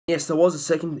Yes, there was a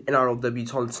second NRL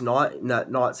debutant tonight in that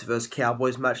Knights versus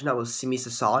Cowboys match, and that was Simi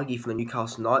Sasagi from the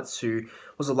Newcastle Knights, who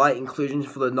was a late inclusion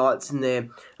for the Knights in their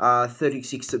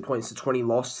 36 points to 20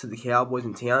 loss to the Cowboys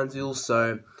in Townsville.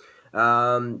 So,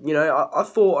 I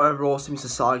thought overall Simi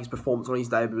Sasagi's performance on his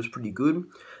debut was pretty good,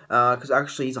 because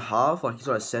actually he's a half, like he's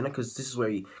not a centre, because this is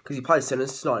where he plays centre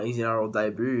tonight in his NRL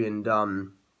debut, and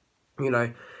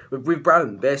with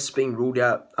Brandon Best being ruled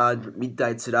out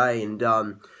midday today, and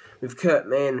with Kurt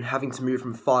Mann having to move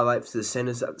from 5'8" to the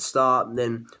centres at the start, and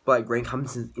then Blake Green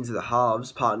comes into the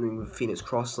halves, partnering with Phoenix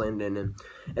Crossland, and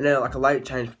then like a late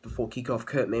change before kickoff,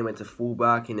 Kurt Mann went to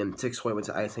fullback, and then Texoy went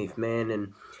to 18th man,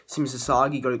 and Simi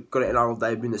Sasagi got an NRL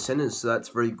debut in the centres, so that's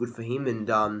very good for him, and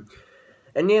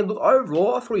yeah, look,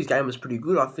 overall, I thought his game was pretty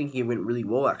good. I think he went really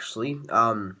well, actually.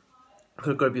 Could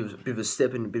have got a bit of a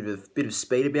step and a bit of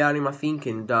speed about him, I think,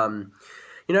 and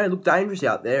he looked dangerous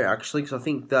out there, actually, because I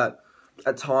think that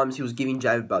at times he was giving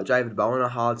David Bowen a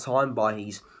hard time by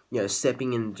his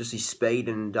stepping and just his speed,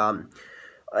 and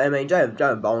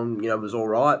David Bowen was all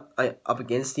right up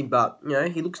against him, but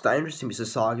he looks dangerous to Mr.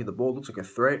 Sasagi. The ball looks like a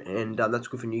threat, and that's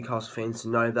good for Newcastle fans to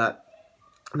know that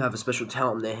they have a special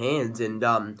talent in their hands. And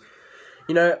the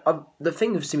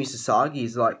thing with Simi Sasagi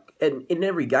is, like, in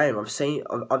every game I've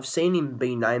seen him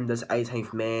be named as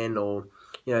 18th man, or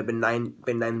been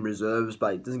named reserves,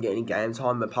 but he doesn't get any game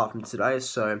time apart from today.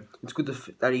 So it's good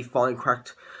that he finally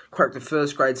cracked the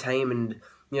first grade team, and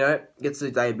gets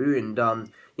the debut. And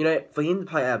for him to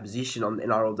play our position on the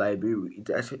NRL debut,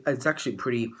 it's actually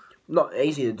pretty not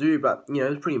easy to do, but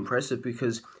it's pretty impressive,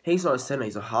 because he's not a centre,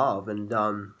 he's a half, and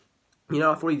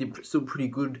I thought he did still pretty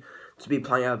good to be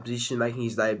playing our position, making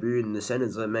his debut in the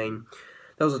centres. I mean,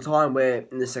 there was a time where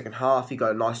in the second half he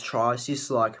got a nice try assist.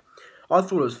 Like, I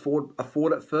thought it was a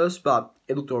forward at first, but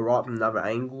it looked alright from another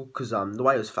angle, because the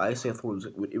way it was facing, I thought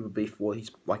it would be for his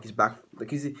back,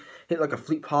 because he hit like a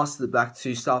flick pass to the back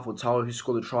to Stafford Toa, who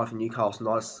scored a try for Newcastle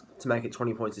Knights to make it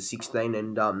 20 points to 16,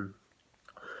 and I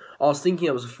was thinking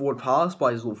it was a forward pass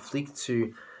by his little flick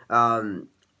to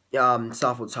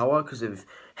Stafford Toa, because of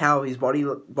how his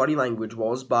body language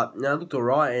was, but it looked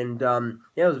alright, and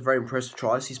it was a very impressive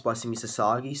try assist by Simi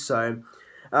Sasagi. So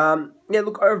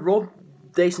look, overall,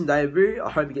 decent debut. I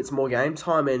hope he gets more game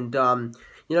time, and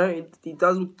he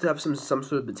does look to have some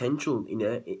sort of potential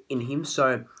in him.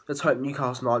 So let's hope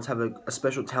Newcastle Knights have a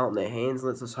special talent in their hands.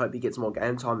 Let's just hope he gets more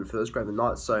game time in first grade of the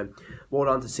Knights. So well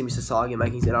done to Simi Sasagi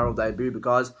making his NRL debut. But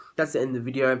guys, that's the end of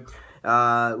the video.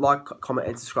 Like, comment,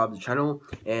 and subscribe to the channel,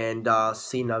 and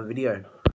see you in another video.